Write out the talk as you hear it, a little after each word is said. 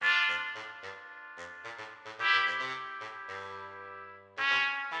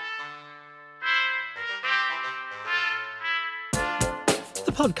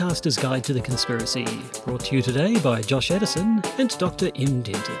Podcaster's Guide to the Conspiracy, brought to you today by Josh Edison and Dr. M.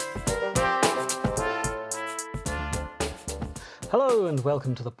 Dentith. Hello and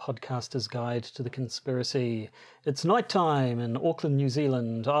welcome to the Podcaster's Guide to the Conspiracy. It's night time in Auckland, New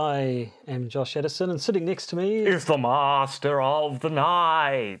Zealand. I am Josh Edison, and sitting next to me is the Master of the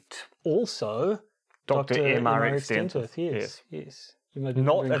Night. Also Dr. M.R.X. Dentith. Yes. You may be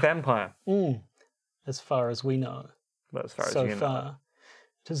not a vampire. As far as we know. But as far as so you far. know.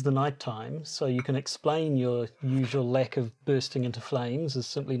 It is the night time, so you can explain your usual lack of bursting into flames as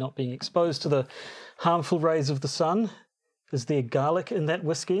simply not being exposed to the harmful rays of the sun. Is there garlic in that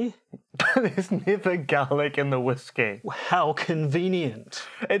whiskey? There's never garlic in the whiskey. How convenient.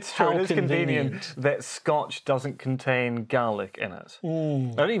 It's true, it is convenient that Scotch doesn't contain garlic in it.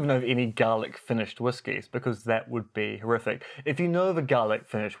 I don't even know of any garlic-finished whiskies, because that would be horrific. If you know of a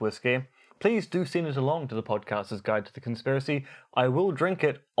garlic-finished whiskey, please do send it along to the Podcaster's Guide to the Conspiracy. I will drink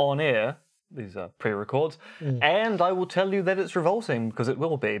it on air. These are pre-records. And I will tell you that it's revolting, because it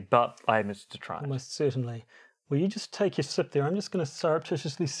will be, but I missed to try it. Most certainly. Will you just take your sip there? I'm just going to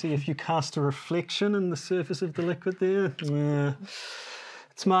surreptitiously see if you cast a reflection in the surface of the liquid there.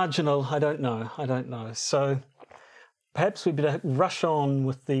 It's marginal. I don't know. So perhaps we better rush on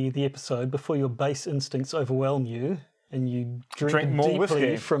with the episode before your base instincts overwhelm you and you drink more deeply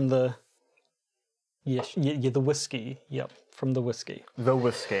whiskey from the... the whiskey. Yep, from the whiskey. The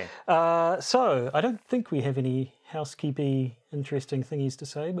whiskey. So I don't think we have any housekeeping interesting thingies to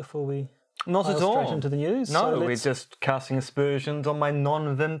say before we... Not at all. Straight into the news. No, we're just casting aspersions on my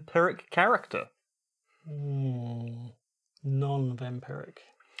non-vampiric character. Non-vampiric.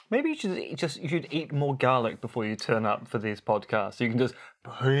 Maybe you should eat more garlic before you turn up for these podcasts. So you can just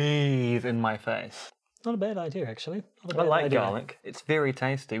breathe in my face. Not a bad idea, actually. I like garlic. It's very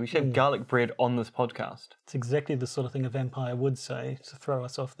tasty. We should have garlic bread on this podcast. It's exactly the sort of thing a vampire would say to throw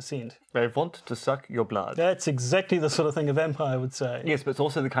us off the scent. They want to suck your blood. That's exactly the sort of thing a vampire would say. Yes, but it's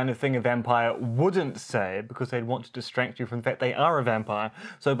also the kind of thing a vampire wouldn't say because they'd want to distract you from the fact they are a vampire.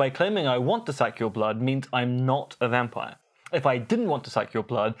 So by claiming I want to suck your blood means I'm not a vampire. If I didn't want to suck your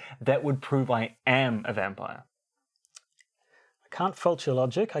blood, that would prove I am a vampire. I can't fault your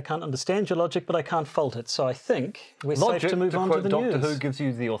logic. I can't understand your logic, but I can't fault it. So I think we're safe to move on to the news. Doctor Who gives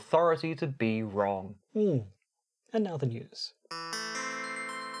you the authority to be wrong. And now the news.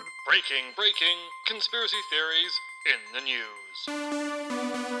 Breaking conspiracy theories in the news.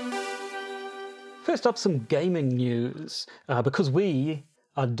 First up, some gaming news. Because we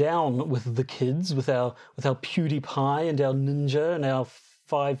are down with the kids, with our PewDiePie and our Ninja and our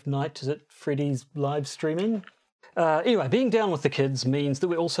Five Nights at Freddy's live streaming. Anyway, being down with the kids means that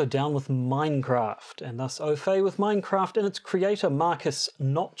we're also down with Minecraft, and thus au fait with Minecraft and its creator Marcus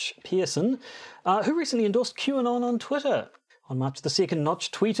Notch Pearson, who recently endorsed QAnon on Twitter. On March the 2nd,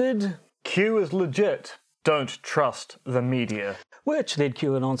 Notch tweeted, "Q is legit. Don't trust the media." Which led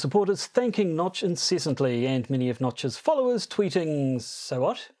QAnon supporters thanking Notch incessantly, and many of Notch's followers tweeting, "So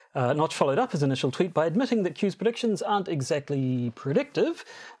what?" Notch followed up his initial tweet by admitting that Q's predictions aren't exactly predictive,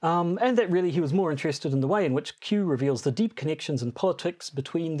 and that really he was more interested in the way in which Q reveals the deep connections in politics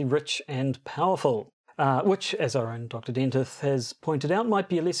between the rich and powerful. Which, as our own Dr. Dentith has pointed out, might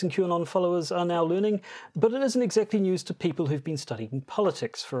be a lesson QAnon followers are now learning, but it isn't exactly news to people who've been studying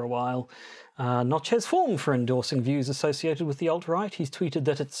politics for a while. Notch has form for endorsing views associated with the alt-right. He's tweeted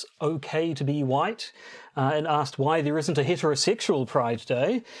that it's okay to be white, and asked why there isn't a heterosexual Pride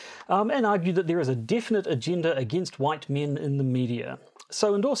Day, and argued that there is a definite agenda against white men in the media.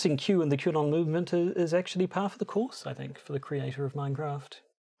 So endorsing Q and the QAnon movement is actually par for the course, I think, for the creator of Minecraft.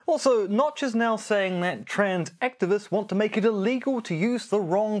 Also, Notch is now saying that trans activists want to make it illegal to use the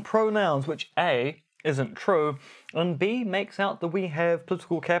wrong pronouns, which A, isn't true, and B, makes out that we have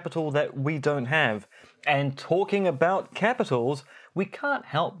political capital that we don't have. And talking about capitals, we can't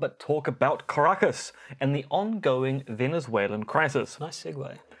help but talk about Caracas and the ongoing Venezuelan crisis. Nice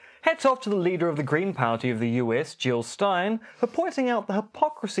segue. Hats off to the leader of the Green Party of the US, Jill Stein, for pointing out the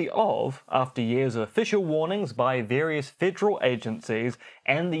hypocrisy of, after years of official warnings by various federal agencies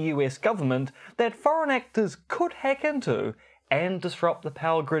and the US government, that foreign actors could hack into and disrupt the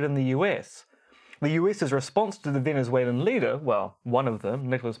power grid in the US. The US's response to the Venezuelan leader, well, one of them,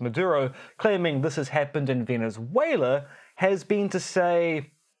 Nicolas Maduro, claiming this has happened in Venezuela, has been to say,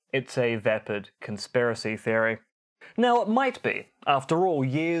 it's a vapid conspiracy theory. Now, it might be. After all,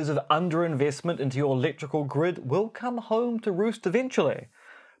 years of underinvestment into your electrical grid will come home to roost eventually.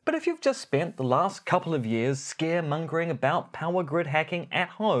 But if you've just spent the last couple of years scaremongering about power grid hacking at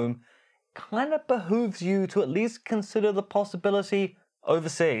home, kind of behooves you to at least consider the possibility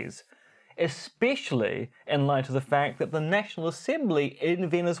overseas. especially in light of the fact that the National Assembly in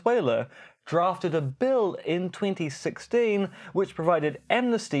Venezuela drafted a bill in 2016 which provided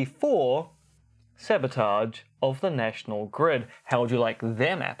amnesty for sabotage of the national grid. How would you like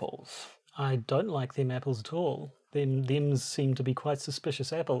them apples? I don't like them apples at all. Thems seem to be quite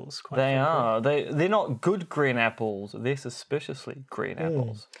suspicious apples. They are. They're not good green apples. They're suspiciously green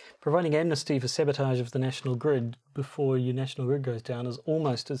apples. Providing amnesty for sabotage of the national grid before your national grid goes down is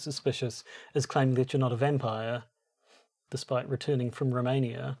almost as suspicious as claiming that you're not a vampire, despite returning from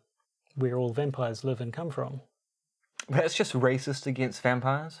Romania, where all vampires live and come from. That's just racist against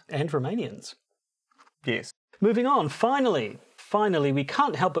vampires. And Romanians. Yes. Moving on, finally, we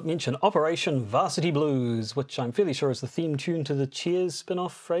can't help but mention Operation Varsity Blues, which I'm fairly sure is the theme tune to the Cheers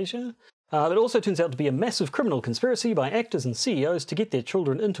spin-off Frasier. It also turns out to be a massive criminal conspiracy by actors and CEOs to get their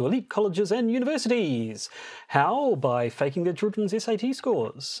children into elite colleges and universities. How? By faking their children's SAT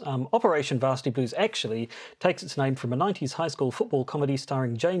scores. Operation Varsity Blues actually takes its name from a 90s high school football comedy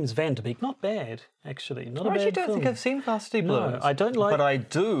starring James Van Der Beek. Not bad, actually. Not a bad film. I actually don't think I've seen Varsity Blues. No, I don't like... But I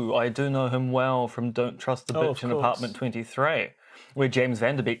do know him well from Don't Trust the Bitch in Apartment 23, where James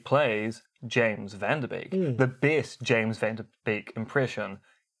Van Der Beek plays James Van Der Beek. The best James Van Der Beek impression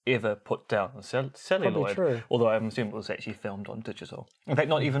ever put down on celluloid. True. Although I'm assuming it was actually filmed on digital. In fact,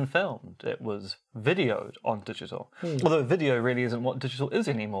 not even filmed. It was videoed on digital. Although video really isn't what digital is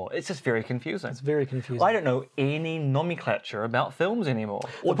anymore. It's just very confusing. It's very confusing. I don't know any nomenclature about films anymore.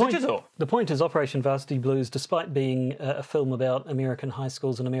 Or digital. The point is Operation Varsity Blues, despite being a film about American high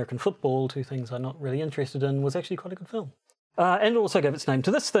schools and American football, two things I'm not really interested in, was actually quite a good film. And it also gave its name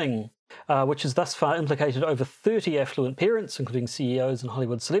to this thing, which has thus far implicated over 30 affluent parents, including CEOs and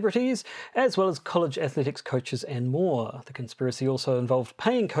Hollywood celebrities, as well as college athletics coaches and more. The conspiracy also involved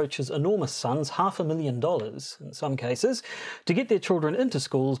paying coaches enormous sums, $500,000 in some cases, to get their children into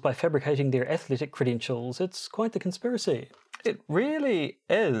schools by fabricating their athletic credentials. It's quite the conspiracy. It really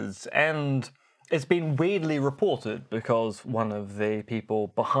is, and it's been weirdly reported because one of the people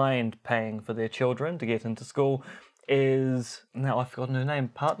behind paying for their children to get into school is, now I've forgotten her name,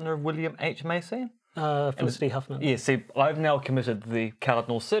 partner of William H. Macy? Felicity Huffman. Yeah, see, I've now committed the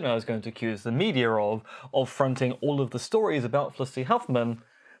cardinal sin I was going to accuse the media of fronting all of the stories about Felicity Huffman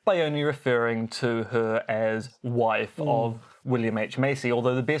by only referring to her as wife of William H. Macy,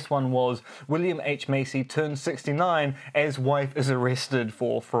 although the best one was William H. Macy turns 69 as wife is arrested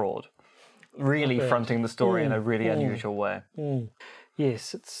for fraud. Really fronting the story in a really unusual way.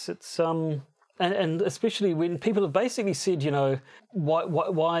 Yes, it's And especially when people have basically said, you know,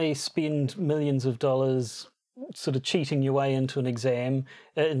 why spend millions of dollars sort of cheating your way into an exam,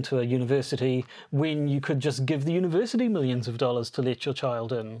 into a university, when you could just give the university millions of dollars to let your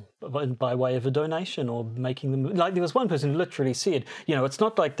child in by way of a donation or making them... Like, there was one person who literally said, you know, it's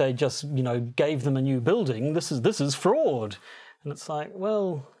not like they just, you know, gave them a new building. This is fraud. And it's like,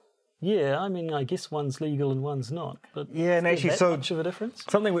 well... Yeah, I mean, I guess one's legal and one's not. But yeah, and actually, so much of a difference?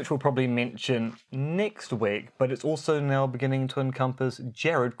 Something which we'll probably mention next week, but it's also now beginning to encompass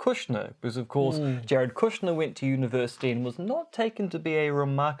Jared Kushner, because of course Jared Kushner went to university and was not taken to be a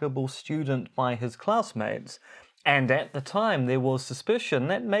remarkable student by his classmates. And at the time, there was suspicion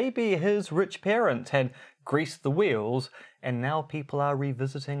that maybe his rich parents had greased the wheels, and now people are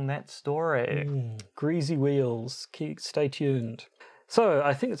revisiting that story. Greasy wheels. Stay tuned. So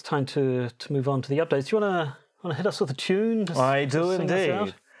I think it's time to move on to the updates. Do you want to hit us with a tune? I do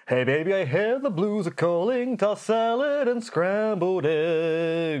indeed. Hey baby, I hear the blues are calling, tossed salad and scrambled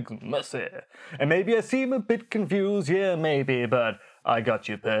eggs. Mercy. And maybe I seem a bit confused, yeah maybe, but I got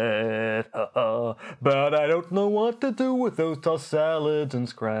you pet. But I don't know what to do with those tossed salads and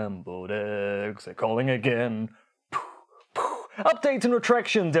scrambled eggs. They're calling again. Updates and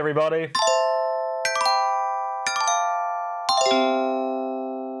retractions, everybody.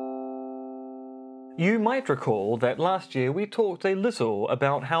 You might recall that last year we talked a little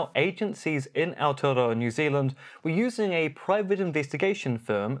about how agencies in Aotearoa, New Zealand were using a private investigation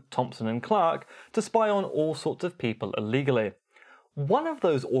firm, Thompson & Clark, to spy on all sorts of people illegally. One of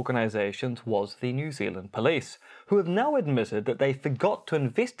those organisations was the New Zealand Police, who have now admitted that they forgot to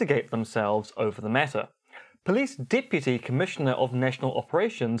investigate themselves over the matter. Police Deputy Commissioner of National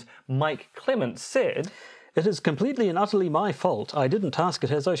Operations, Mike Clements, said... It is completely and utterly my fault. I didn't task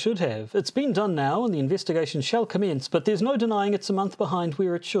it as I should have. It's been done now and the investigation shall commence, but there's no denying it's a month behind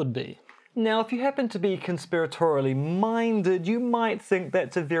where it should be. Now, if you happen to be conspiratorially minded, you might think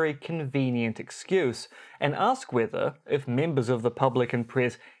that's a very convenient excuse, and ask whether, if members of the public and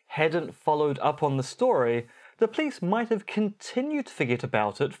press hadn't followed up on the story, the police might have continued to forget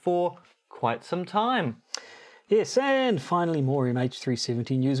about it for quite some time. Yes, and finally more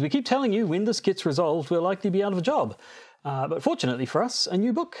MH370 news. We keep telling you when this gets resolved, we'll likely be out of a job. But fortunately for us, a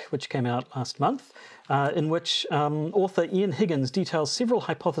new book, which came out last month, in which author Ian Higgins details several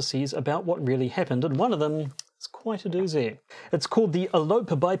hypotheses about what really happened, and one of them is quite a doozy. It's called the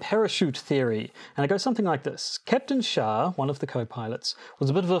elope by parachute theory, and it goes something like this. Captain Shah, one of the co-pilots, was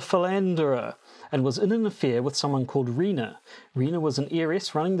a bit of a philanderer and was in an affair with someone called Rena. Rena was an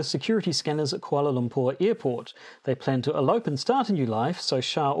heiress running the security scanners at Kuala Lumpur airport. They planned to elope and start a new life, so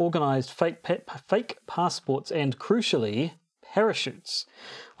Shah organised fake passports and, crucially, parachutes.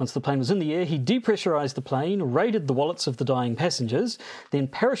 Once the plane was in the air, he depressurised the plane, raided the wallets of the dying passengers, then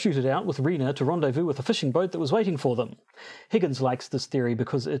parachuted out with Rena to rendezvous with a fishing boat that was waiting for them. Higgins likes this theory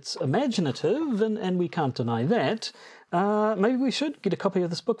because it's imaginative, and we can't deny that. Maybe we should get a copy of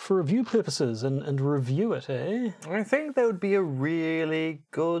this book for review purposes and review it, eh? I think that would be a really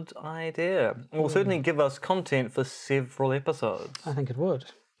good idea. It will certainly give us content for several episodes. I think it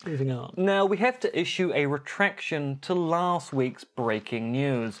would. Moving on. Now, we have to issue a retraction to last week's breaking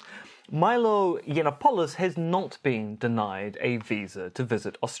news. Milo Yiannopoulos has not been denied a visa to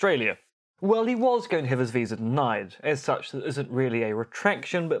visit Australia. Well, he was going to have his visa denied. As such, this isn't really a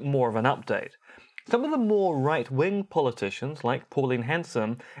retraction, but more of an update. Some of the more right-wing politicians, like Pauline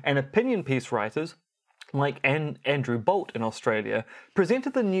Hanson, and opinion piece writers, like Andrew Bolt in Australia,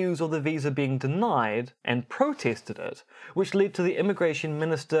 presented the news of the visa being denied and protested it, which led to the immigration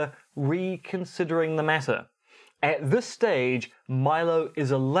minister reconsidering the matter. At this stage, Milo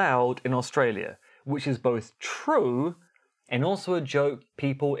is allowed in Australia, which is both true and also a joke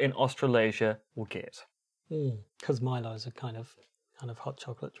people in Australasia will get. Because Milo is a kind of hot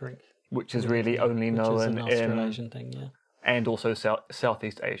chocolate drink. Which is really only known which is an Australasian thing, yeah. And also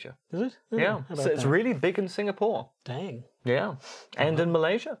Southeast Asia. Is it? Yeah. So it's really big in Singapore. Dang. Yeah. And in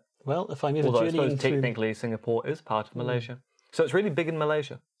Malaysia. Well, if I'm ever Although I journeying suppose technically Singapore is part of Malaysia. So it's really big in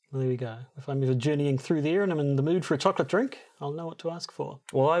Malaysia. Well, there we go. If I'm ever journeying through there and I'm in the mood for a chocolate drink, I'll know what to ask for.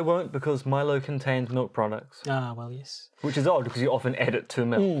 Well, I won't because Milo contains milk products. Ah, well, yes. Which is odd because you often add it to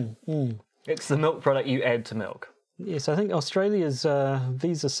milk. It's the milk product you add to milk. Yes, I think Australia's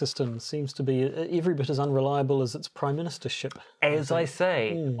visa system seems to be every bit as unreliable as its prime ministership. As I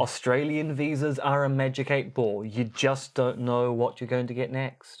say, Australian visas are a magic 8 ball. You just don't know what you're going to get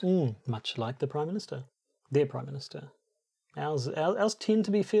next. Much like the prime minister, their prime minister. Ours tend to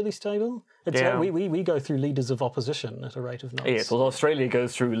be fairly stable. We go through leaders of opposition at a rate of knots. Yes, well, Australia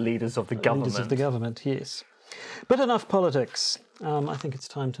goes through leaders of the government. Leaders of the government, yes. But enough politics. I think it's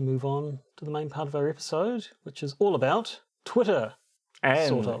time to move on to the main part of our episode, which is all about Twitter. And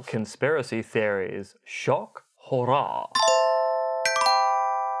sort of. Conspiracy theories. Shock, horror.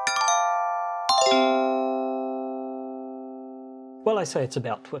 Well, I say it's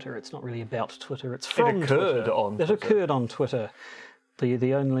about Twitter. It's not really about Twitter. It's from It occurred Twitter. on It Twitter. occurred on Twitter.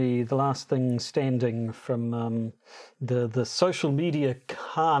 The last thing standing from the social media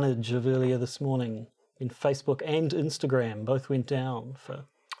carnage of earlier this morning. In Facebook and Instagram, both went down for.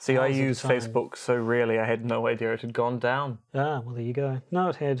 See, I hours at a use time. Facebook so rarely I had no idea it had gone down. Ah, well, there you go. No,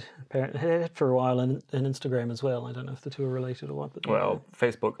 it had for a while in Instagram as well. I don't know if the two are related or what. But Well,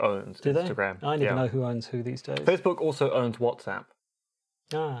 Facebook owns do they? Instagram. I never know who owns who these days. Facebook also owns WhatsApp.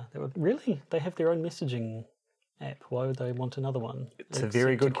 Really? They have their own messaging app. Why would they want another one? It's a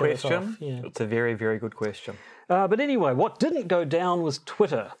very good question. Yeah. It's a very, very good question. But anyway, what didn't go down was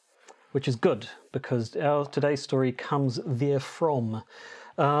Twitter, which is good because our today's story comes therefrom.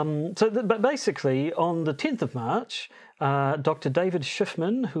 But basically, on the 10th of March, Dr. David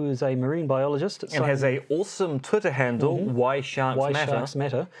Schiffman, who is a marine biologist at And has a awesome Twitter handle, Why Sharks Why Matter. Sharks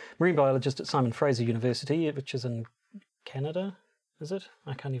Matter, marine biologist at Simon Fraser University, which is in Canada. Is it?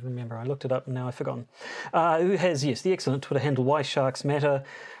 I can't even remember. I looked it up and now I've forgotten. Who has, the excellent Twitter handle, Why Sharks Matter.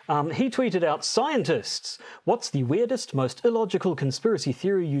 He tweeted out, "Scientists, what's the weirdest, most illogical conspiracy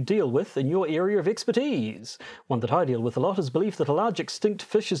theory you deal with in your area of expertise? One that I deal with a lot is belief that a large extinct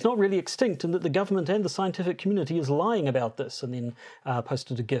fish is not really extinct and that the government and the scientific community is lying about this." And then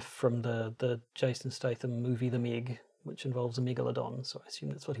posted a gif from the Jason Statham movie, The Meg, which involves a megalodon, so I assume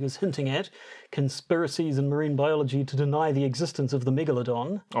that's what he was hinting at. Conspiracies in marine biology to deny the existence of the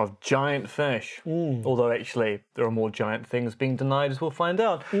megalodon. Of giant fish. Although actually there are more giant things being denied, as we'll find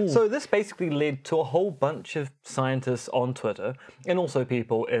out. So this basically led to a whole bunch of scientists on Twitter, and also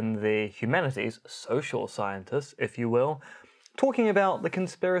people in the humanities, social scientists, if you will, talking about the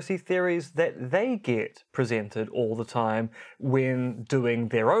conspiracy theories that they get presented all the time when doing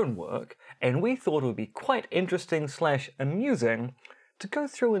their own work. And we thought it would be quite interesting / amusing to go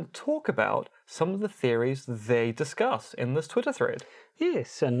through and talk about some of the theories they discuss in this Twitter thread.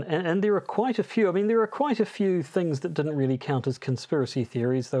 Yes, and there are quite a few. I mean, there are quite a few things that didn't really count as conspiracy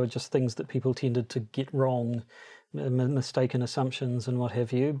theories. They were just things that people tended to get wrong, mistaken assumptions and what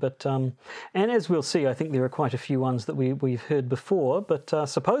have you. But and as we'll see, I think there are quite a few ones that we've heard before. But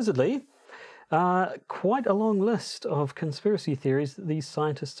supposedly, quite a long list of conspiracy theories that these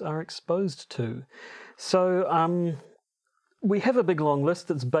scientists are exposed to. So we have a big long list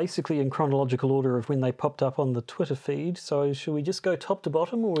that's basically in chronological order of when they popped up on the Twitter feed. So should we just go top to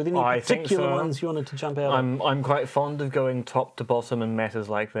bottom, or were there any particular ones you wanted to jump out of? I'm quite fond of going top to bottom in matters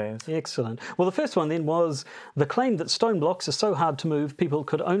like this. Excellent. Well, the first one then was the claim that stone blocks are so hard to move, people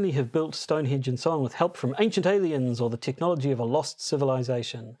could only have built Stonehenge and so on with help from ancient aliens or the technology of a lost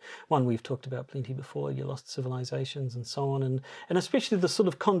civilization. One we've talked about plenty before, your lost civilizations and so on, and especially the sort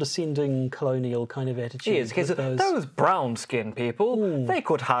of condescending colonial kind of attitude. Yes, because those brown-skinned people, they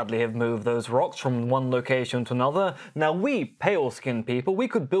could hardly have moved those rocks from one location to another. Now, we pale-skinned people, we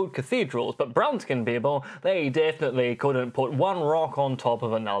could build cathedrals, but brown-skinned people, they definitely couldn't put one rock on top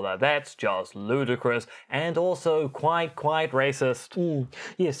of another. That's just ludicrous and also quite racist.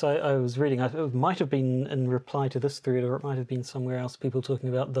 Yes, I was reading, it might have been in reply to this thread, or it might have been somewhere else, people talking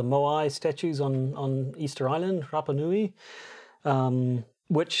about the Moai statues on Easter Island, Rapa Nui,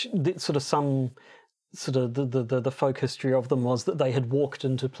 which sort of some... sort of the folk history of them was that they had walked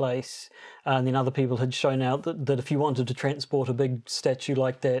into place, and then other people had shown out that if you wanted to transport a big statue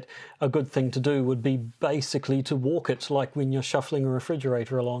like that, a good thing to do would be basically to walk it, like when you're shuffling a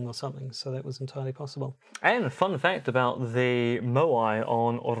refrigerator along or something. So that was entirely possible. And a fun fact about the Moai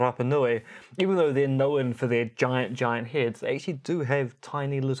on Rapa Nui, even though they're known for their giant heads, they actually do have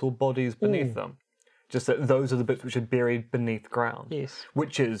tiny little bodies beneath them. Just that those are the bits which are buried beneath ground. Yes.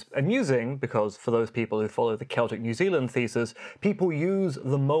 Which is amusing because for those people who follow the Celtic New Zealand thesis, people use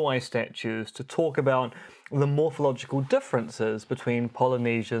the Moai statues to talk about the morphological differences between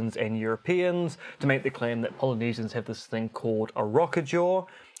Polynesians and Europeans, to make the claim that Polynesians have this thing called a rocker jaw,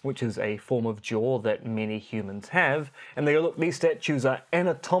 which is a form of jaw that many humans have. And they go, look, these statues are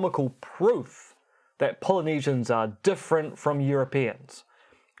anatomical proof that Polynesians are different from Europeans.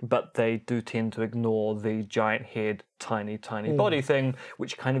 But they do tend to ignore the giant head, tiny body thing,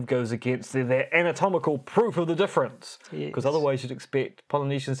 which kind of goes against their anatomical proof of the difference. Because otherwise you'd expect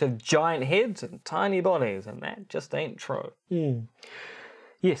Polynesians to have giant heads and tiny bodies, and that just ain't true.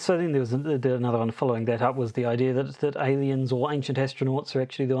 Yes, so then there was another one following that up, was the idea that aliens or ancient astronauts are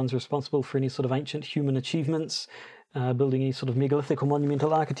actually the ones responsible for any sort of ancient human achievements, building any sort of megalithic or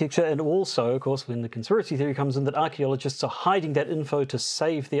monumental architecture, and also, of course, when the conspiracy theory comes in, that archaeologists are hiding that info to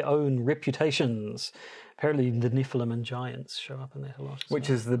save their own reputations. Apparently the Nephilim and giants show up in that a lot.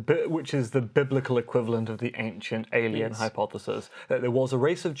 Which is the biblical equivalent of the ancient alien hypothesis, that there was a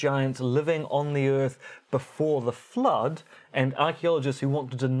race of giants living on the earth before the flood, and archaeologists who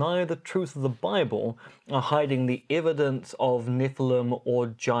want to deny the truth of the Bible are hiding the evidence of Nephilim or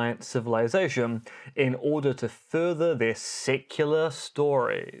giant civilization in order to further their secular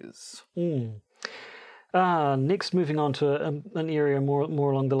stories. Next, moving on to an area more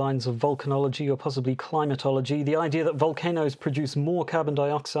along the lines of volcanology or possibly climatology, the idea that volcanoes produce more carbon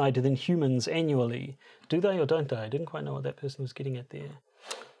dioxide than humans annually. Do they or don't they? I didn't quite know what that person was getting at there.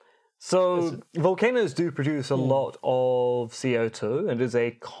 So, volcanoes do produce a lot of CO2. It is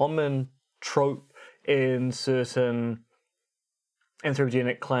a common trope in certain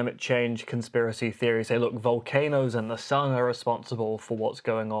anthropogenic climate change conspiracy theories. Say, look, volcanoes and the sun are responsible for what's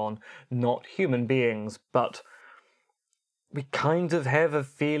going on, not human beings. But we kind of have a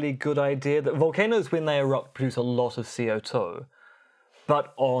fairly good idea that volcanoes, when they erupt, produce a lot of CO2.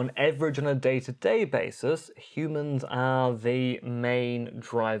 But on average, on a day-to-day basis, humans are the main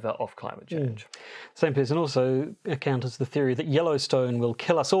driver of climate change. Same person also counters the theory that Yellowstone will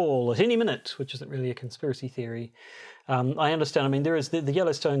kill us all at any minute, which isn't really a conspiracy theory. I understand. I mean, there is the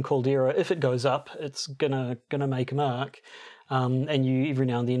Yellowstone caldera. If it goes up, it's gonna make a mark. And you every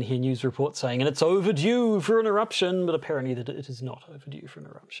now and then hear news reports saying, and it's overdue for an eruption, but apparently that it is not overdue for an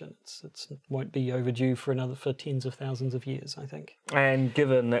eruption. It won't be overdue for tens of thousands of years, I think. And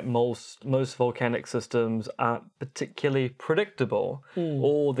given that most volcanic systems aren't particularly predictable,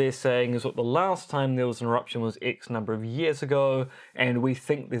 all they're saying is, look, the last time there was an eruption was X number of years ago, and we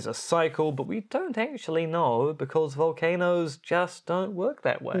think there's a cycle, but we don't actually know because volcanoes just don't work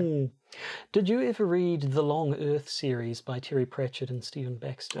that way. Did you ever read the Long Earth series by Terry Pratchett and Stephen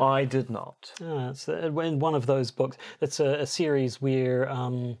Baxter? I did not. It's in one of those books. It's a series where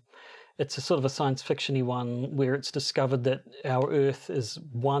it's a sort of a science fiction-y one where it's discovered that our Earth is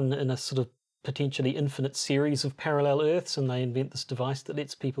one in a sort of potentially infinite series of parallel Earths, and they invent this device that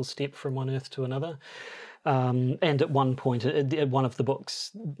lets people step from one Earth to another. And at one point, at one of the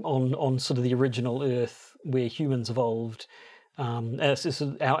books on sort of the original Earth where humans evolved, our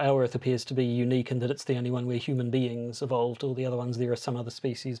Earth appears to be unique in that it's the only one where human beings evolved. All the other ones, there are some other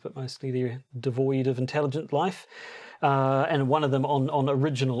species, but mostly they're devoid of intelligent life. And one of them on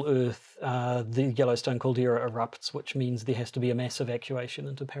original Earth, the Yellowstone caldera erupts, which means there has to be a mass evacuation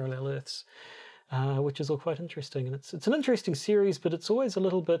into parallel Earths, which is all quite interesting. And it's an interesting series, but it's always a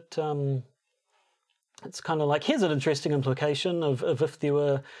little bit... it's kind of like, here's an interesting implication of if there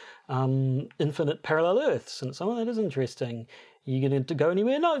were infinite parallel Earths, and some of that is interesting. Are you going to go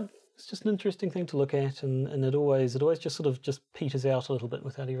anywhere? No, it's just an interesting thing to look at, and it always just sort of just peters out a little bit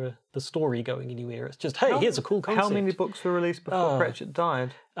without ever the story going anywhere. It's just, hey, here's a cool concept. How many books were released before Pratchett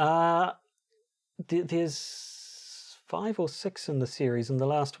died? There's 5 or 6 in the series, and the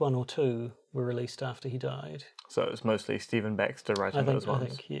last 1 or 2 were released after he died. So it's mostly Stephen Baxter writing those ones. I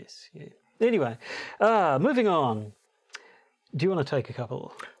think, yes, yeah. Anyway, moving on. Do you want to take a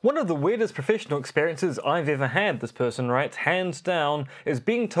couple? One of the weirdest professional experiences I've ever had, this person writes, hands down, is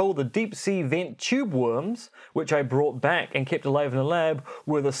being told the deep-sea vent tube worms, which I brought back and kept alive in a lab,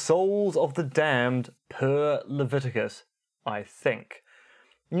 were the souls of the damned per Leviticus, I think.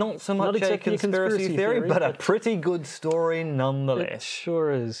 Not so much exactly a conspiracy theory, but a pretty good story nonetheless. It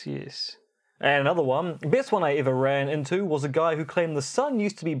sure is, yes. And another one, the best one I ever ran into was a guy who claimed the sun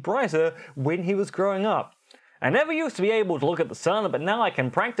used to be brighter when he was growing up. I never used to be able to look at the sun, but now I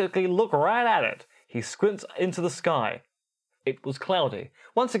can practically look right at it. He squints into the sky. It was cloudy.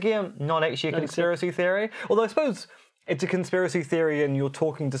 Once again, not actually a conspiracy theory, although I suppose it's a conspiracy theory and you're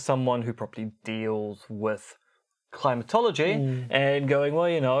talking to someone who probably deals with climatology and going, well,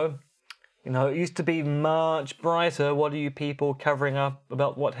 you know, it used to be much brighter. What are you people covering up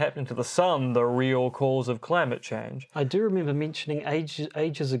about what happened to the sun, the real cause of climate change? I do remember mentioning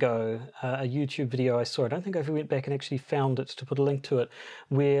ages ago a YouTube video I saw. I don't think I ever went back and actually found it to put a link to it,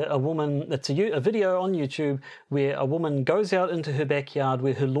 where a woman, it's a video on YouTube where a woman goes out into her backyard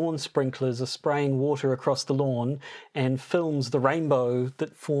where her lawn sprinklers are spraying water across the lawn and films the rainbow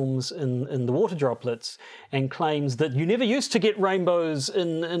that forms in the water droplets and claims that you never used to get rainbows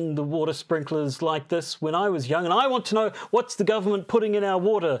in the water sprinklers like this when I was young, and I want to know what's the government putting in our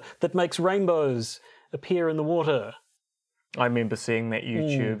water that makes rainbows appear in the water. I remember seeing that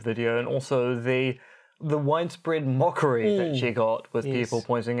YouTube video, and also the widespread mockery that she got with people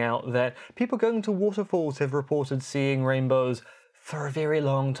pointing out that people going to waterfalls have reported seeing rainbows for a very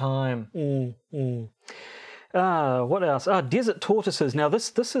long time. What else? Desert tortoises. Now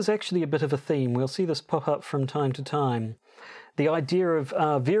this is actually a bit of a theme. We'll see this pop up from time to time. The idea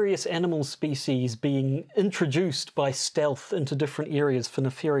of various animal species being introduced by stealth into different areas for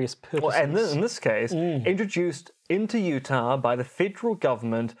nefarious purposes. Well, and in this case, introduced into Utah by the federal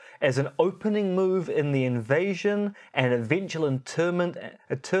government as an opening move in the invasion and eventual internment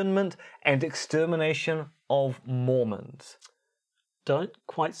and extermination of Mormons. Don't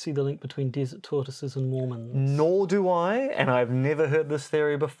quite see the link between desert tortoises and Mormons. Nor do I, and I've never heard this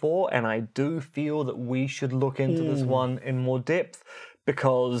theory before, and I do feel that we should look into this one in more depth,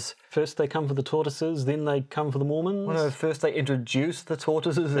 because... First they come for the tortoises, then they come for the Mormons? Well, no, first they introduce the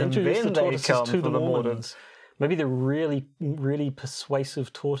tortoises, and then they come for the Mormons. Maybe they're really, really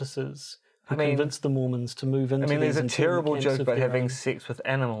persuasive tortoises who convince the Mormons to move into there's a terrible joke about having sex with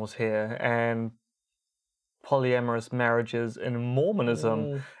animals here, and polyamorous marriages in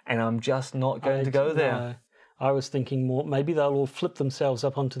Mormonism, and I'm just not going to go there. No. I was thinking more, maybe they'll all flip themselves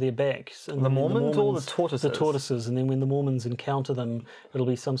up onto their backs. And the Mormons or the tortoises? The tortoises, and then when the Mormons encounter them, it'll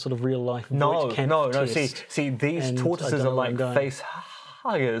be some sort of real-life camp test. See, these tortoises are like face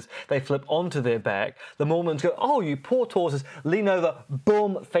huggers. They flip onto their back. The Mormons go, oh, you poor tortoise, lean over,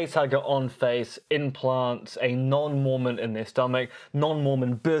 boom, face hugger on face, implants a non-Mormon in their stomach.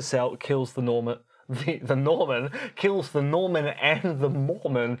 Non-Mormon bursts out, kills the Norman. The Norman kills the Norman and the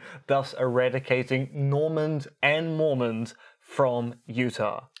Mormon, thus eradicating Normans and Mormons from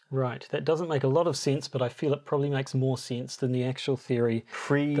Utah. Right, that doesn't make a lot of sense, but I feel it probably makes more sense than the actual theory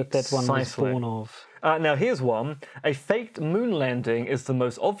that one was born of. Now here's one. A faked moon landing is the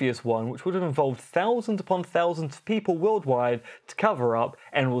most obvious one, which would have involved thousands upon thousands of people worldwide to cover up,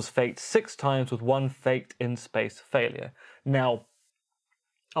 and was faked 6 times with one faked in-space failure. Now,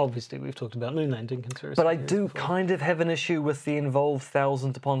 obviously, we've talked about moon landing conspiracy. But I do kind of have an issue with the involved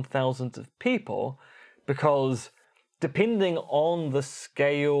thousands upon thousands of people, because depending on the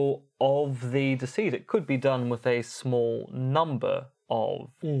scale of the deceit, it could be done with a small number of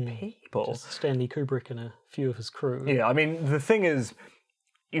people. Just Stanley Kubrick and a few of his crew. Yeah, I mean, the thing is,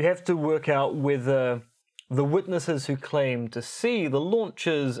 you have to work out whether the witnesses who claim to see the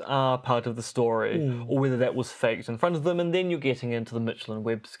launches are part of the story, or whether that was faked in front of them, and then you're getting into the Mitchell and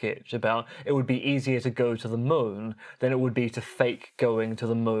Webb sketch about it would be easier to go to the moon than it would be to fake going to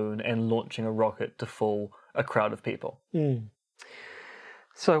the moon and launching a rocket to fool a crowd of people.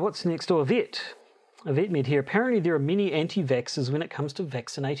 So what's next door? A vet med here. Apparently there are many anti-vaxxers when it comes to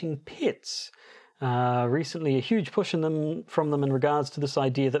vaccinating pets. Recently, a huge push from them in regards to this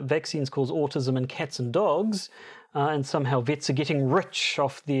idea that vaccines cause autism in cats and dogs, and somehow vets are getting rich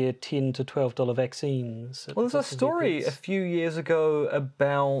off their $10 to $12 vaccines. Well, there's a story a few years ago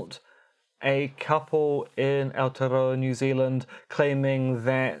about a couple in Aotearoa, New Zealand, claiming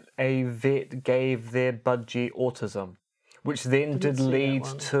that a vet gave their budgie autism, which then did lead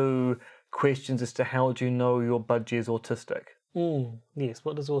to questions as to how do you know your budgie is autistic. Yes,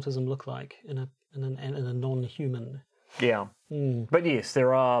 what does autism look like in a non-human? Yeah. But yes,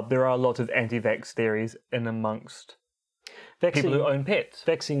 there are lots of anti-vax theories in amongst people who own pets.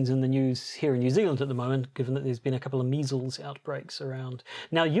 Vaccines in the news here in New Zealand at the moment, given that there's been a couple of measles outbreaks around.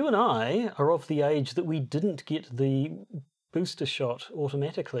 Now, you and I are of the age that we didn't get the booster shot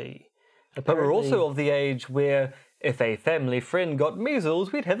automatically. But we're also of the age where if a family friend got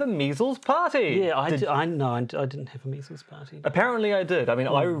measles, we'd have a measles party. Yeah, I didn't have a measles party. Apparently I did. I mean,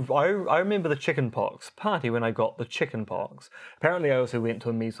 I remember the chicken pox party when I got the chicken pox. Apparently I also went to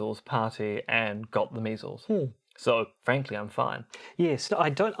a measles party and got the measles. So, frankly, I'm fine. Yes,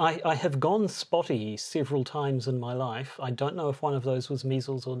 I have gone spotty several times in my life. I don't know if one of those was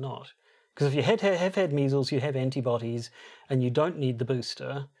measles or not. Because if you have had measles, you have antibodies, and you don't need the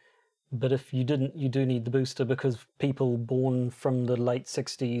booster. But if you didn't, you do need the booster because people born from the late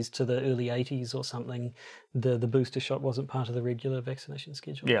 60s to the early 80s or something, the booster shot wasn't part of the regular vaccination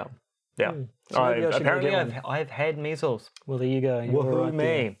schedule. Yeah. So apparently I've had measles. Well, there you go. Woohoo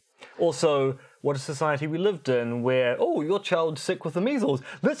me. Also, what a society we lived in where, your child's sick with the measles.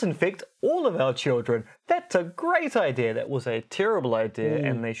 Let's infect all of our children. That's a great idea. That was a terrible idea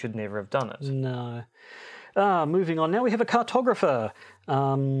and they should never have done it. No. Moving on, now we have a cartographer,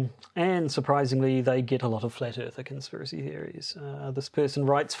 and surprisingly they get a lot of flat earther conspiracy theories. This person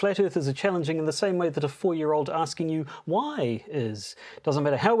writes, flat earthers are challenging in the same way that a 4-year-old asking you why is. Doesn't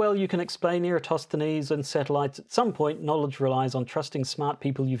matter how well you can explain Eratosthenes and satellites, at some point knowledge relies on trusting smart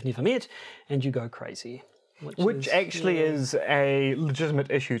people you've never met, and you go crazy. Which actually is a legitimate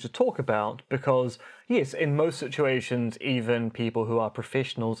issue to talk about because, yes, in most situations, even people who are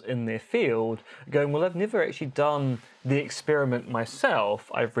professionals in their field are going, well, I've never actually done the experiment myself.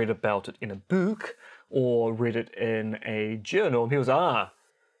 I've read about it in a book or read it in a journal. And people say,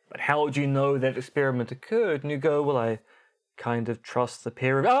 but how do you know that experiment occurred? And you go, well, I kind of trust the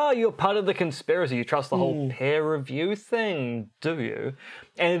peer review. You're part of the conspiracy. You trust the whole peer review thing, do you?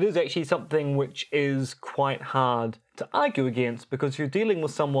 And it is actually something which is quite hard to argue against because you're dealing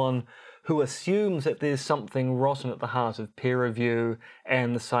with someone who assumes that there's something rotten at the heart of peer review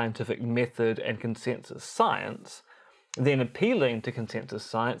and the scientific method and consensus science. Then appealing to consensus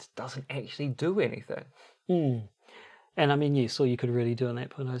science doesn't actually do anything. And I mean, yes, all you could really do on that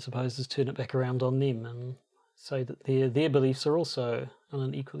point, I suppose, is turn it back around on them and say that their beliefs are also on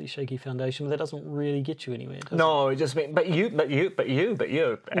an equally shaky foundation, but that doesn't really get you anywhere, does No, it just means, but you.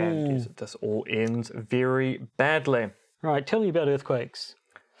 And yes, this all ends very badly. Right, tell me about earthquakes.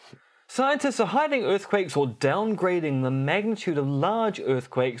 Scientists are hiding earthquakes or downgrading the magnitude of large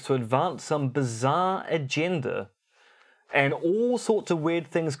earthquakes to advance some bizarre agenda. And all sorts of weird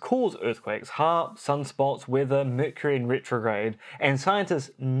things cause earthquakes. HAARP, sunspots, weather, Mercury in retrograde. And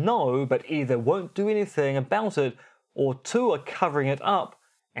scientists know, but either won't do anything about it, or two, are covering it up.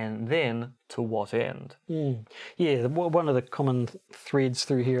 And then, to what end? Yeah, one of the common threads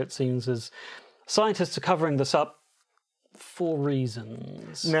through here, it seems, is scientists are covering this up for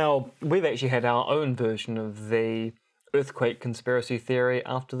reasons. Now, we've actually had our own version of the earthquake conspiracy theory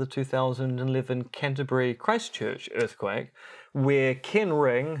after the 2011 Canterbury Christchurch earthquake, where Ken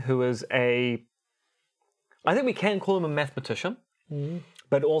Ring, who is I think we can call him a mathematician,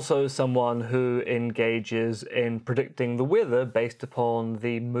 but also someone who engages in predicting the weather based upon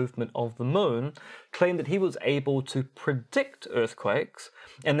the movement of the moon, claimed that he was able to predict earthquakes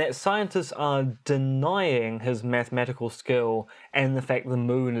and that scientists are denying his mathematical skill and the fact the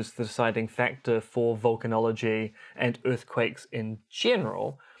moon is the deciding factor for volcanology and earthquakes in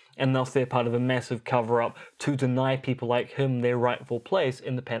general, and thus they're part of a massive cover-up to deny people like him their rightful place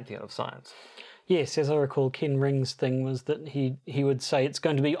in the pantheon of science. Yes, as I recall, Ken Ring's thing was that he would say it's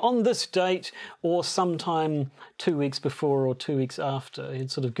going to be on this date or sometime 2 weeks before or 2 weeks after.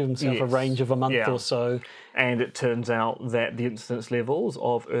 He'd sort of give himself a Yes. range of a month Yeah. or so. And it turns out that the incidence levels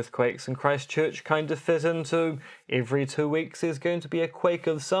of earthquakes in Christchurch kind of fit into every 2 weeks there's going to be a quake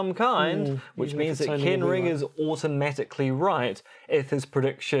of some kind, which even if means it's that only Ken gonna be Ring one. is automatically right if his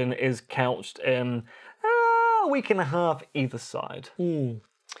prediction is couched in a week and a half either side.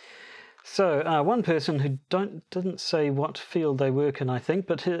 So, one person who didn't say what field they work in, I think,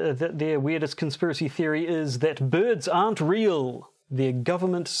 but their weirdest conspiracy theory is that birds aren't real. They're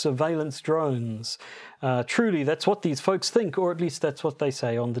government surveillance drones. Truly, that's what these folks think, or at least that's what they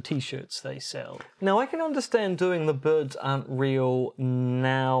say on the T-shirts they sell. Now, I can understand doing the birds aren't real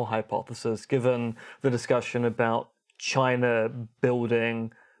now hypothesis, given the discussion about China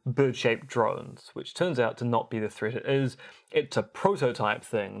building bird-shaped drones, which turns out to not be the threat it is. It's a prototype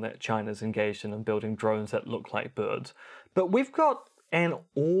thing that China's engaged in building drones that look like birds. But we've got an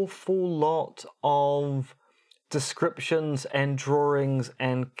awful lot of descriptions and drawings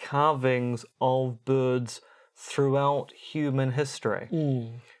and carvings of birds throughout human history.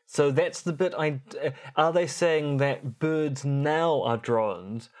 So that's the bit are they saying that birds now are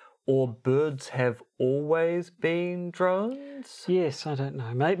drones, or birds have always been drones? Yes, I don't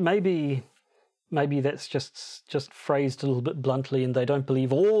know. Maybe that's just phrased a little bit bluntly, and they don't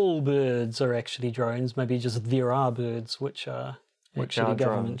believe all birds are actually drones. Maybe just there are birds which are actually are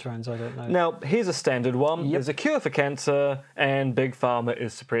government drones. I don't know. Now, here's a standard one. There's a cure for cancer, and Big Pharma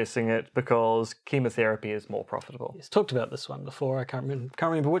is suppressing it because chemotherapy is more profitable. It's talked about this one before. I can't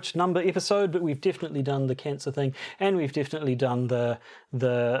remember which number episode, but we've definitely done the cancer thing, and we've definitely done the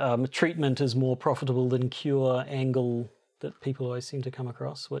treatment is more profitable than cure angle that people always seem to come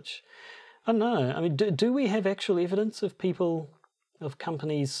across. Which I don't know. I mean, do we have actual evidence of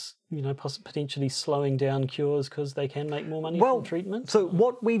companies, potentially slowing down cures because they can make more money from treatment? So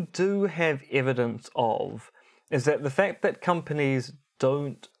what we do have evidence of is that the fact that companies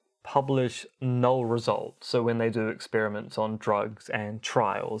don't publish null results, so when they do experiments on drugs and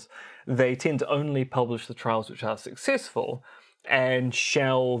trials, they tend to only publish the trials which are successful and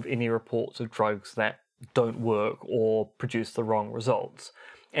shelve any reports of drugs that don't work or produce the wrong results.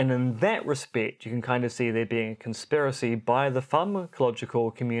 And in that respect, you can kind of see there being a conspiracy by the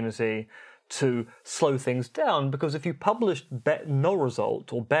pharmacological community to slow things down, because if you published no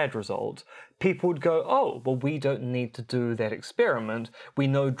result or bad result, people would go, oh, well, we don't need to do that experiment. We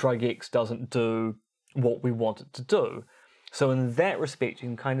know drug X doesn't do what we want it to do. So in that respect, you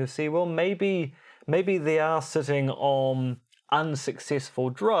can kind of see, well, maybe they are sitting on unsuccessful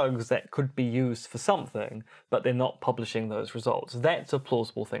drugs that could be used for something, but they're not publishing those results. That's a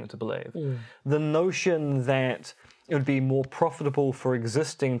plausible thing to believe. The notion that it would be more profitable for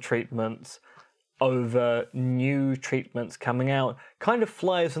existing treatments over new treatments coming out kind of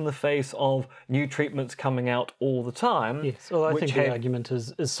flies in the face of new treatments coming out all the time. Yes, well, I think the argument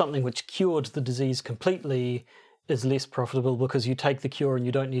is something which cured the disease completely is less profitable because you take the cure and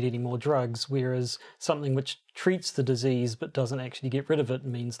you don't need any more drugs, whereas something which treats the disease but doesn't actually get rid of it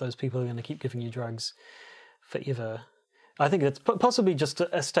means those people are going to keep giving you drugs forever. I think it's possibly just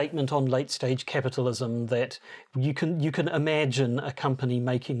a statement on late-stage capitalism that you can imagine a company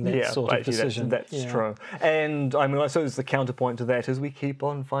making that sort of decision. That's true. And I mean, I suppose the counterpoint to that is we keep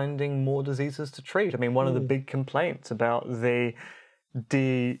on finding more diseases to treat. I mean, one of the big complaints about the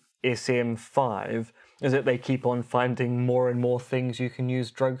DSM-5 is that they keep on finding more and more things you can use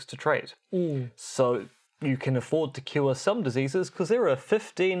drugs to treat. So you can afford to cure some diseases because there are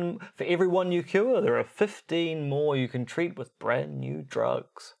 15, for every one you cure, there are 15 more you can treat with brand new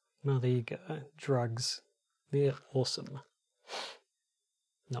drugs. Well, there you go. Drugs. They're awesome.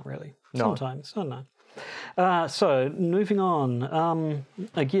 Not really. No. Sometimes. I don't know. So, moving on.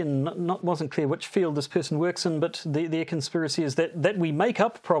 Again, wasn't clear which field this person works in, but their conspiracy is that we make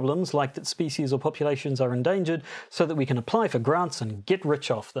up problems like that species or populations are endangered so that we can apply for grants and get rich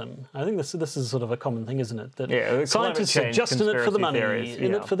off them. I think this is sort of a common thing, isn't it? That scientists are just in it for the money,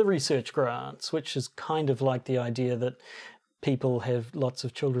 in it for the research grants, which is kind of like the idea that people have lots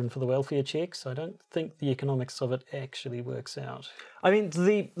of children for the welfare checks. I don't think the economics of it actually works out. I mean,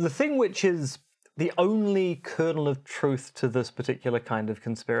 the thing which is the only kernel of truth to this particular kind of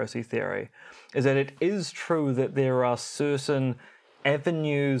conspiracy theory is that it is true that there are certain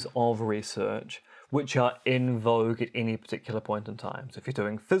avenues of research which are in vogue at any particular point in time. So if you're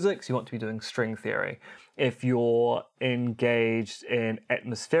doing physics, you want to be doing string theory. If you're engaged in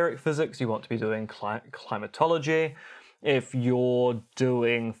atmospheric physics, you want to be doing climatology. If you're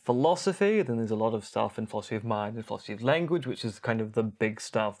doing philosophy, then there's a lot of stuff in philosophy of mind and philosophy of language, which is kind of the big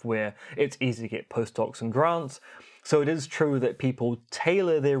stuff where it's easy to get postdocs and grants. So it is true that people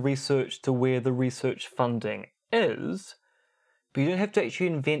tailor their research to where the research funding is, but you don't have to actually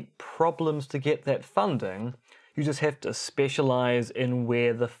invent problems to get that funding. You just have to specialize in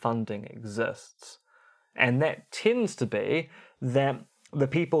where the funding exists. And that tends to be that the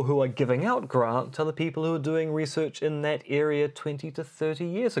people who are giving out grants are the people who are doing research in that area 20 to 30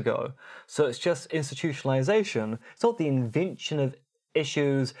 years ago. So it's just institutionalization. It's not the invention of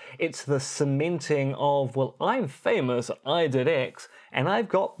issues, it's the cementing of, well, I'm famous, I did X, and I've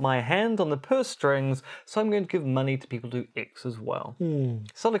got my hand on the purse strings, so I'm going to give money to people who do X as well.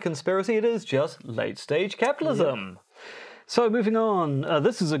 It's not a conspiracy, it is just late-stage capitalism. So moving on,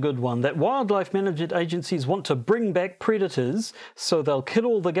 this is a good one, that wildlife management agencies want to bring back predators, so they'll kill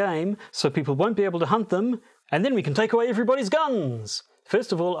all the game, so people won't be able to hunt them, and then we can take away everybody's guns.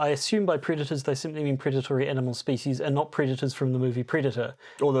 First of all, I assume by predators they simply mean predatory animal species and not predators from the movie Predator.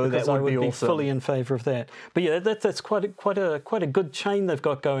 Although because that would I would be be awesome. fully in favour of that. But yeah, that's quite a good chain they've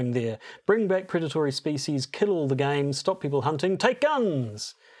got going there. Bring back predatory species, kill all the game, stop people hunting, take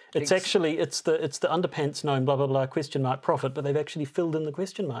guns. It's actually it's the underpants known blah blah blah question mark profit, but they've actually filled in the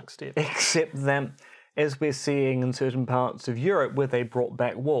question mark step. Except that, as we're seeing in certain parts of Europe where they brought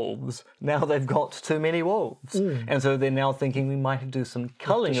back wolves, now they've got too many wolves. And so they're now thinking we might do some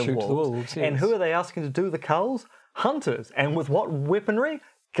culling of shoot the wolves. wolves, And yes. who are they asking to do the culls? Hunters. And with what weaponry?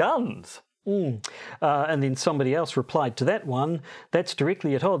 Guns. And then somebody else replied to that one, that's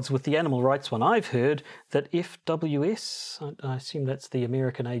directly at odds with the animal rights one I've heard, that FWS, I assume that's the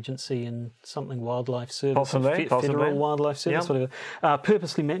American agency in something wildlife service, Possibly. Federal Wildlife Service, Yeah. whatever,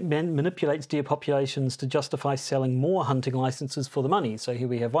 purposely manipulates deer populations to justify selling more hunting licenses for the money. So here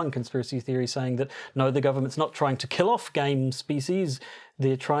we have one conspiracy theory saying that, no, the government's not trying to kill off game species,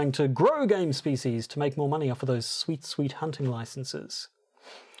 they're trying to grow game species to make more money off of those sweet, sweet hunting licenses.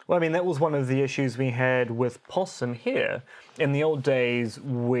 Well, I mean, that was one of the issues we had with possum here. In the old days,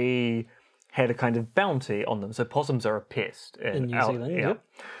 we had a kind of bounty on them. So possums are a pest. In New Zealand, yep.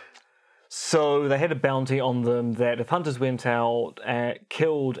 So they had a bounty on them that if hunters went out,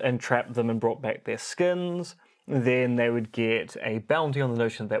 killed and trapped them and brought back their skins, then they would get a bounty on the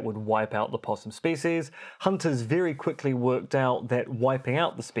notion that would wipe out the possum species. Hunters very quickly worked out that wiping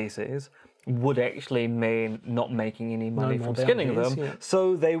out the species would actually mean not making any money more from skinning bounties, them. yeah.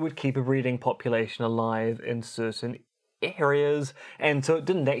 So they would keep a breeding population alive in certain areas, and so it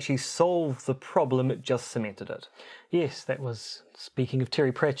didn't actually solve the problem, it just cemented it. Yes, that was, speaking of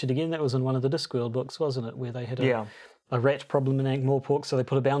Terry Pratchett again, that was in one of the Discworld books, wasn't it? Where they had Yeah. a rat problem in Ankh-Morpork, so they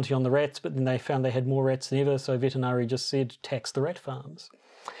put a bounty on the rats, but then they found they had more rats than ever, so veterinary just said, tax the rat farms.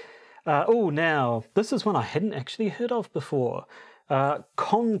 Now, this is one I hadn't actually heard of before.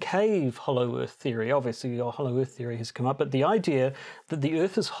 Concave hollow earth theory. Obviously, your hollow earth theory has come up, but the idea that the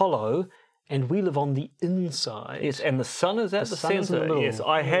earth is hollow and we live on the inside. Yes, and the sun is at the sun is in the centre. middle. Yes,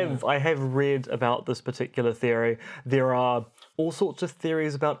 I have read about this particular theory. There are all sorts of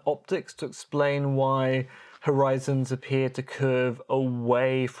theories about optics to explain why horizons appear to curve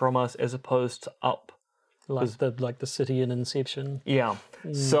away from us as opposed to up. Like the city in Inception. Yeah.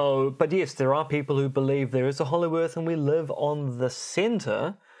 So, but yes, there are people who believe there is a hollow earth and we live on the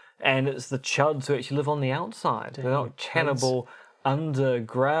centre, and it's the chuds who actually live on the outside. They're not cannibal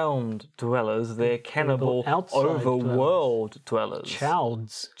underground dwellers, they're cannibal outside overworld dwellers.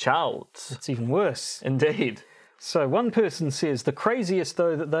 Chowds. Chouts. It's even worse. Indeed. So one person says the craziest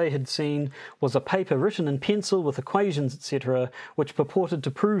though that they had seen was a paper written in pencil with equations etc. which purported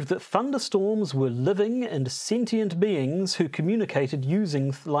to prove that thunderstorms were living and sentient beings who communicated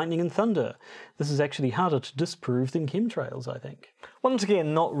using lightning and thunder. This is actually harder to disprove than chemtrails, I think. Once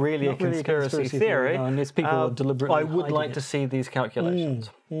again, not really a conspiracy theory. No, unless people are deliberately I would hiding like it. to see these calculations.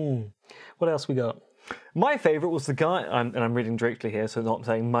 What else we got? My favourite was the guy, and I'm reading directly here, so not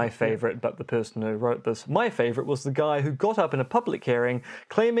saying my favourite, but the person who wrote this. My favourite was the guy who got up in a public hearing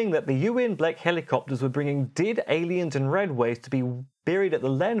claiming that the UN black helicopters were bringing dead aliens and radways to be buried at the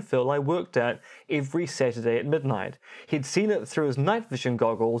landfill I worked at every Saturday at midnight. He'd seen it through his night vision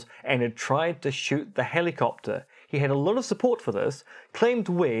goggles and had tried to shoot the helicopter. He had a lot of support for this, claimed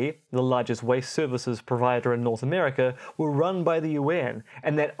we, the largest waste services provider in North America, were run by the UN,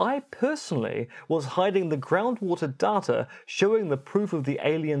 and that I personally was hiding the groundwater data showing the proof of the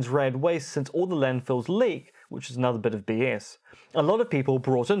aliens' rad waste since all the landfills leak, which is another bit of BS. A lot of people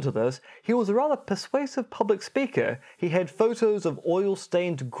brought into this. He was a rather persuasive public speaker. He had photos of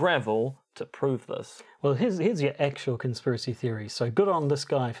oil-stained gravel to prove this. Well, here's your actual conspiracy theory. So good on this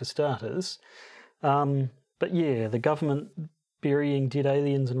guy for starters. But yeah, the government burying dead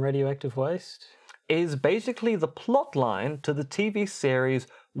aliens in radioactive waste. Is basically the plot line to the TV series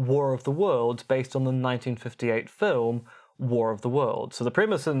War of the Worlds, based on the 1958 film War of the Worlds. So the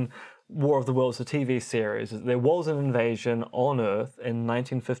premise in War of the Worlds, the TV series, is that there was an invasion on Earth in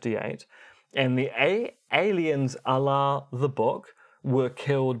 1958, and the aliens, a la the book, were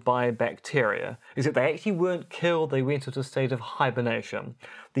killed by bacteria. Except they actually weren't killed, they went into a state of hibernation.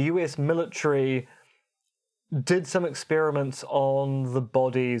 The US military did some experiments on the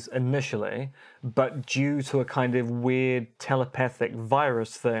bodies initially, but due to a kind of weird telepathic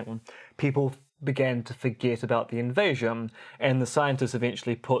virus thing, people began to forget about the invasion, and the scientists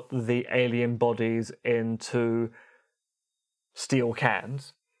eventually put the alien bodies into steel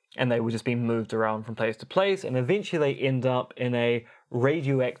cans, and they were just being moved around from place to place, and eventually they end up in a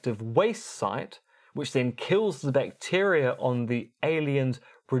radioactive waste site, which then kills the bacteria on the aliens,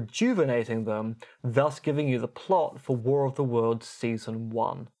 rejuvenating them, thus giving you the plot for War of the Worlds Season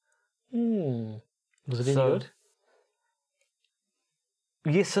 1. Was it any good?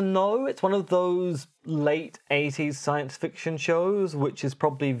 Yes and no. It's one of those late 80s science fiction shows, which is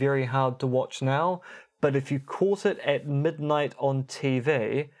probably very hard to watch now, but if you caught it at midnight on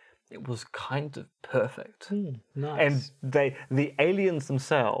TV, it was kind of perfect. Nice. And the aliens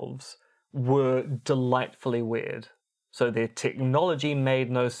themselves were delightfully weird. So their technology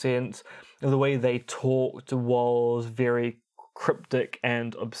made no sense. The way they talked was very cryptic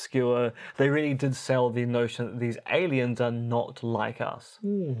and obscure. They really did sell the notion that these aliens are not like us.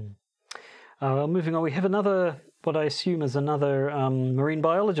 Well, moving on, we have another, what I assume is another marine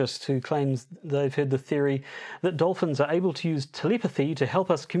biologist who claims they've heard the theory that dolphins are able to use telepathy to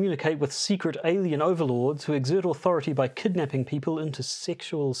help us communicate with secret alien overlords who exert authority by kidnapping people into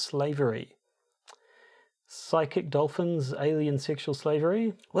sexual slavery. Psychic dolphins, alien sexual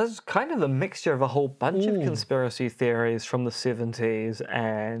slavery? Well, it's kind of a mixture of a whole bunch of conspiracy theories from the 70s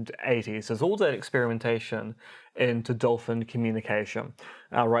and 80s. There's all that experimentation into dolphin communication,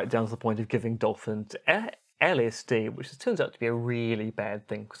 right down to the point of giving dolphins LSD, which turns out to be a really bad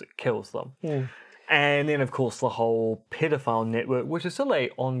thing because it kills them. And then, of course, the whole pedophile network, which is still an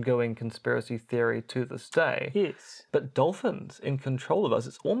ongoing conspiracy theory to this day. Yes. But dolphins in control of us,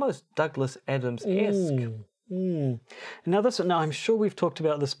 it's almost Douglas Adams-esque. Now, I'm sure we've talked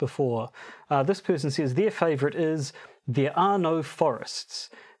about this before. This person says their favourite is there are no forests.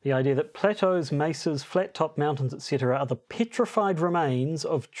 The idea that plateaus, mesas, flat-top mountains, etc. are the petrified remains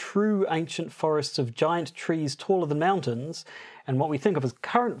of true ancient forests of giant trees taller than mountains, and what we think of as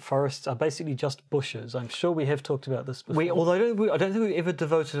current forests are basically just bushes. I'm sure we have talked about this before. Although I don't think we've ever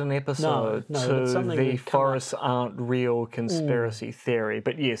devoted an episode to the forests aren't real conspiracy theory.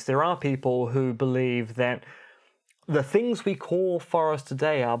 But yes, there are people who believe that the things we call forests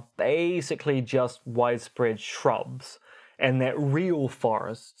today are basically just widespread shrubs, and that real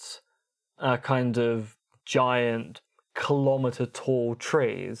forests are kind of giant, kilometre-tall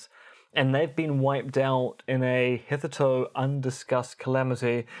trees, and they've been wiped out in a hitherto undiscussed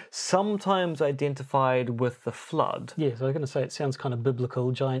calamity, sometimes identified with the flood. Yes, I was going to say it sounds kind of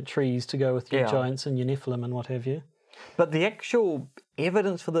biblical, giant trees to go with your giants and your Nephilim and what have you. But the actual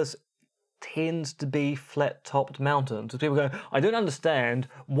evidence for this tends to be flat-topped mountains. People go, I don't understand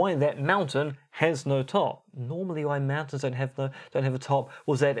why that mountain has no top. Normally why mountains don't have a top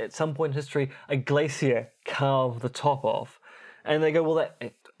was that at some point in history a glacier carved the top off. And they go, well,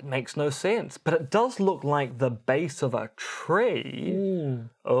 it makes no sense. But it does look like the base of a tree.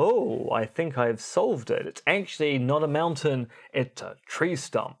 Oh, I think I've solved it. It's actually not a mountain, it's a tree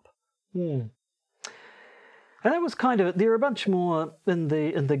stump. And that was kind of it. There are a bunch more in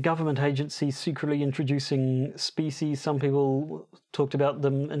the government agencies secretly introducing species. Some people talked about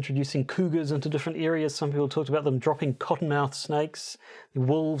them introducing cougars into different areas. Some people talked about them dropping cottonmouth snakes,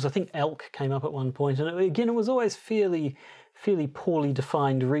 wolves. I think elk came up at one point. And again, it was always fairly poorly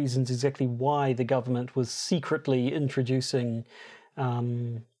defined reasons exactly why the government was secretly introducing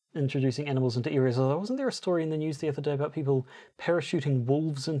animals into areas. Although, wasn't there a story in the news the other day about people parachuting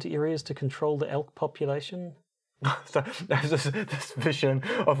wolves into areas to control the elk population? So there's this vision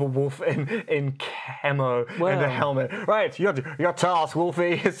of a wolf in camo and a helmet. Right, your task,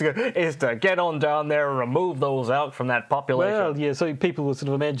 Wolfie, is to get on down there and remove those elk from that population. Well, yeah, so people were sort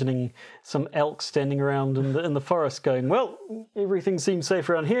of imagining some elk standing around in the forest going, well, everything seems safe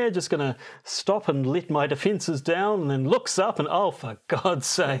around here, just going to stop and let my defences down, and then looks up and, oh, for God's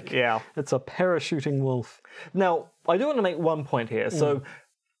sake. Yeah. It's a parachuting wolf. Now, I do want to make one point here. So,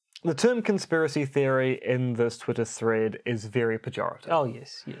 the term conspiracy theory in this Twitter thread is very pejorative. Oh,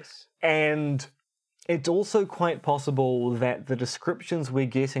 yes, yes. And it's also quite possible that the descriptions we're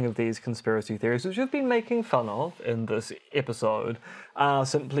getting of these conspiracy theories, which we've been making fun of in this episode, are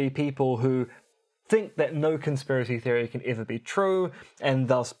simply people who think that no conspiracy theory can ever be true, and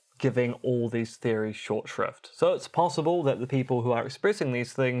thus giving all these theories short shrift. So it's possible that the people who are expressing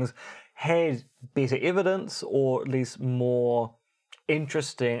these things had better evidence, or at least more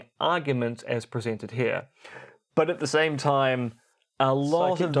interesting arguments as presented here. But at the same time, a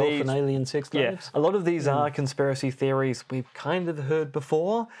lot Psychic of dolphin these, alien sex lives. a lot of these are conspiracy theories we've kind of heard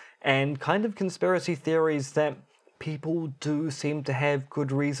before, and kind of conspiracy theories that people do seem to have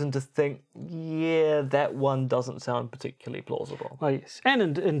good reason to think, yeah, that one doesn't sound particularly plausible. Oh, yes.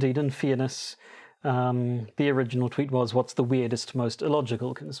 And indeed, in fairness, the original tweet was, what's the weirdest, most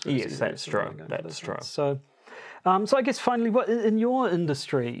illogical conspiracy Yes, that's theory? true. That's true. So I guess finally, what in your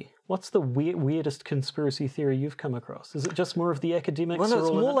industry, what's the weirdest conspiracy theory you've come across? Is it just more of the academics Well, no, are it's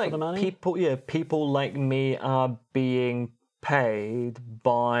all more in it like for the money? people like me are being paid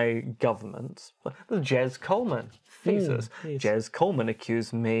by governments. The Jazz Coleman thesis. yes. Jazz Coleman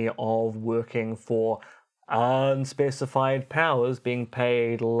accused me of working for unspecified powers, being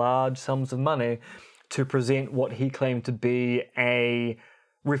paid large sums of money to present what he claimed to be a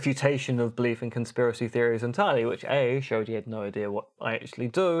refutation of belief in conspiracy theories entirely, which A, showed he had no idea what I actually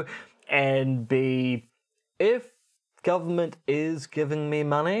do, and B, if government is giving me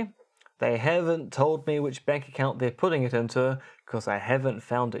money, they haven't told me which bank account they're putting it into, because I haven't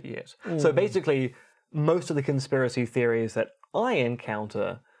found it yet. So basically, most of the conspiracy theories that I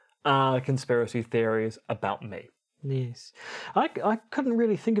encounter are conspiracy theories about me. Yes. I couldn't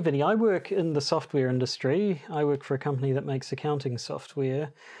really think of any. I work in the software industry. I work for a company that makes accounting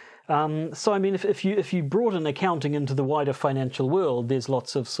software. So, I mean, if you broaden accounting into the wider financial world, there's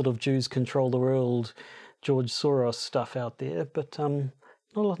lots of sort of Jews control the world, George Soros stuff out there. But not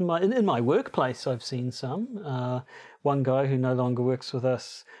a lot in my workplace, I've seen some. One guy who no longer works with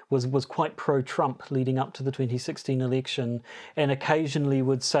us was quite pro-Trump leading up to the 2016 election, and occasionally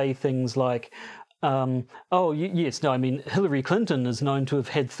would say things like, Hillary Clinton is known to have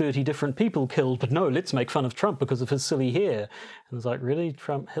had 30 different people killed, but no, let's make fun of Trump because of his silly hair. And it's like, really?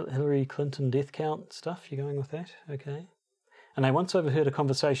 Hillary Clinton death count stuff? You're going with that? Okay. And I once overheard a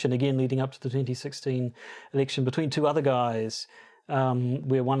conversation, again leading up to the 2016 election, between two other guys,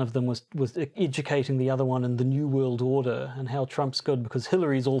 where one of them was educating the other one in the New World Order and how Trump's good because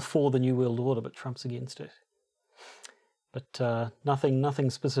Hillary's all for the New World Order, but Trump's against it. But nothing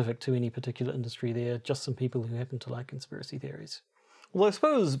specific to any particular industry there, just some people who happen to like conspiracy theories. Well, I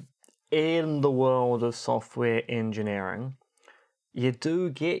suppose in the world of software engineering, you do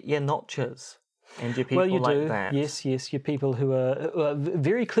get your notches and your people like that. Yes, your people who are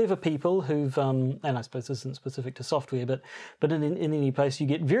very clever people who've, and I suppose this isn't specific to software, but in any place you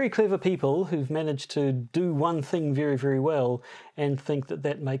get very clever people who've managed to do one thing very, very well and think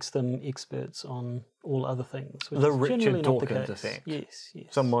that makes them experts on all other things. Which The is Richard generally not the Dawkins case. effect. Yes.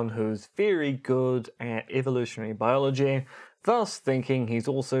 Someone who's very good at evolutionary biology, thus thinking he's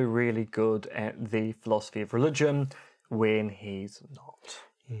also really good at the philosophy of religion when he's not.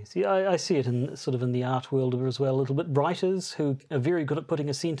 Yes, yeah, I see it in the art world as well a little bit. Writers who are very good at putting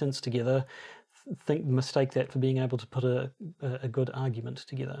a sentence together mistake that for being able to put a good argument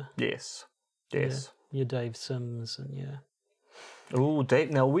together. Yes. Your Dave Sims and your... Oh,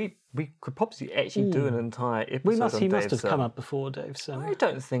 Dave! Now we could probably actually do an entire episode. He on must Dave have come up before, Dave Sim. I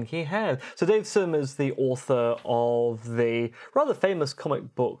don't think he has. So Dave Sim is the author of the rather famous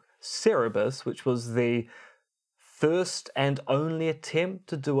comic book Cerebus, which was the first and only attempt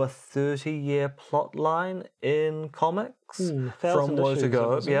to do a 30-year plot line in comics from Woe to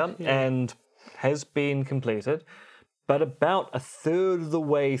Go, and has been completed. But about a third of the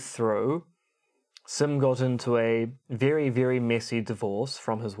way through, Sim got into a very, very messy divorce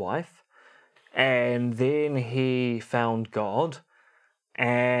from his wife, and then he found God,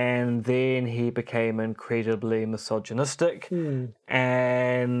 and then he became incredibly misogynistic,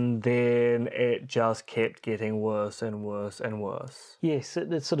 and then it just kept getting worse and worse and worse. Yes,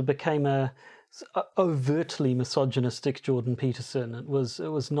 it sort of became a overtly misogynistic Jordan Peterson. It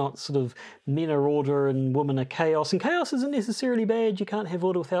was not sort of men are order and women are chaos, and chaos isn't necessarily bad. You can't have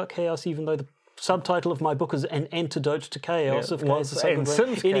order without chaos, even though the subtitle of my book is An Antidote to Chaos. Yeah. Of chaos is In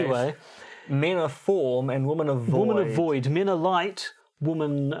Sim's anyway, case, men are form and women are void. women are void. Men are light.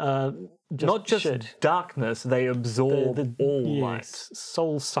 Woman Not just darkness, they absorb all light.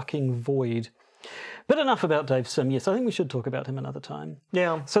 Soul-sucking void. But enough about Dave Sim. Yes, I think we should talk about him another time.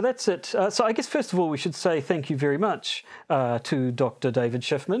 Yeah. So that's it. So I guess first of all we should say thank you very much to Dr. David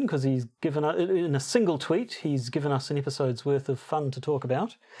Schiffman, because he's given us, in a single tweet, he's given us an episode's worth of fun to talk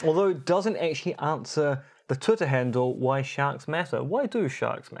about. Although it doesn't actually answer the Twitter handle, why sharks matter. Why do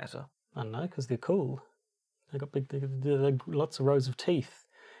sharks matter? I don't know, because they're cool. They've got they're lots of rows of teeth,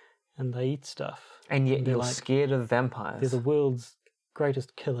 and they eat stuff. And yet you're like, scared of vampires. They're the world's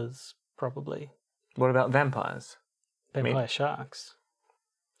greatest killers, probably. What about vampires? Vampire sharks.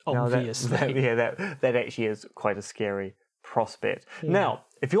 No, Obviously. that actually is quite a scary prospect. Now,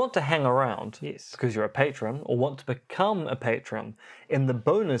 if you want to hang around, Yes. because you're a patron, or want to become a patron, in the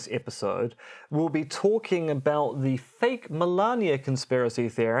bonus episode, we'll be talking about the fake Melania conspiracy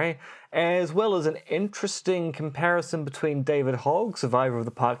theory, as well as an interesting comparison between David Hogg, survivor of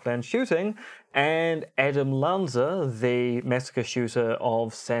the Parkland shooting, and Adam Lanza, the massacre shooter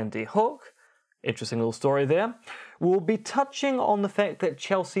of Sandy Hook. Interesting little story there. We'll be touching on the fact that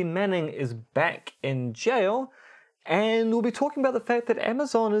Chelsea Manning is back in jail, and we'll be talking about the fact that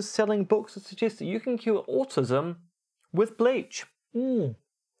Amazon is selling books that suggest that you can cure autism with bleach.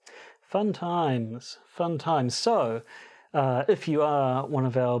 Fun times. So, if you are one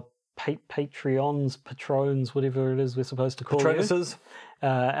of our Patreons, patrons, whatever it is we're supposed to call Patronuses.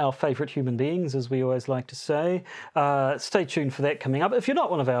 our favourite human beings, as we always like to say. Stay tuned for that coming up. If you're not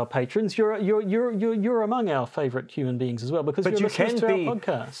one of our patrons, you're among our favourite human beings as well, because But you're you listeners can to be our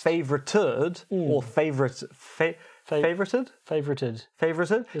podcast. favorited or favorited. Favorited.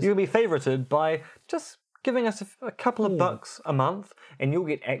 You can be favorited by just giving us a couple of bucks a month, and you'll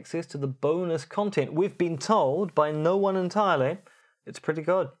get access to the bonus content. We've been told by no one entirely. It's pretty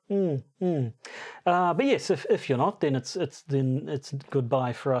good. But yes, if you're not, then it's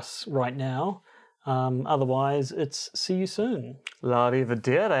goodbye for us right now. Otherwise, it's see you soon.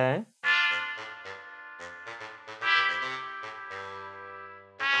 L'arrivederci.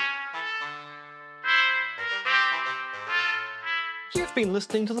 You've been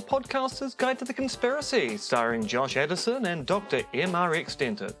listening to the Podcaster's Guide to the Conspiracy, starring Josh Addison and Dr. M.R.X.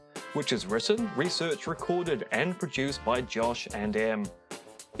 Denton, which is written, researched, recorded, and produced by Josh and M.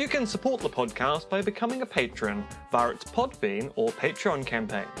 You can support the podcast by becoming a patron via its Podbean or Patreon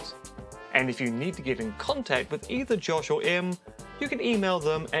campaigns. And if you need to get in contact with either Josh or M, you can email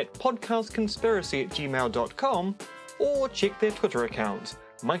them at podcastconspiracy@gmail.com or check their Twitter accounts,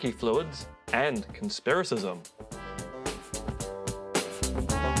 MonkeyFluids and Conspiracism.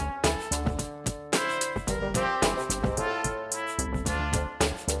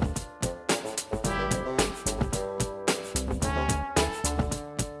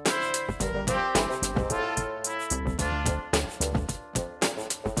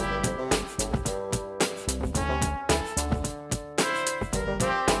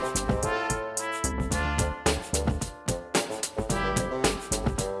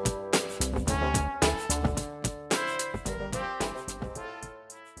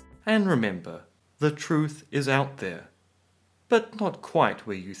 And remember, the truth is out there, but not quite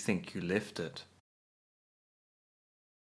where you think you left it.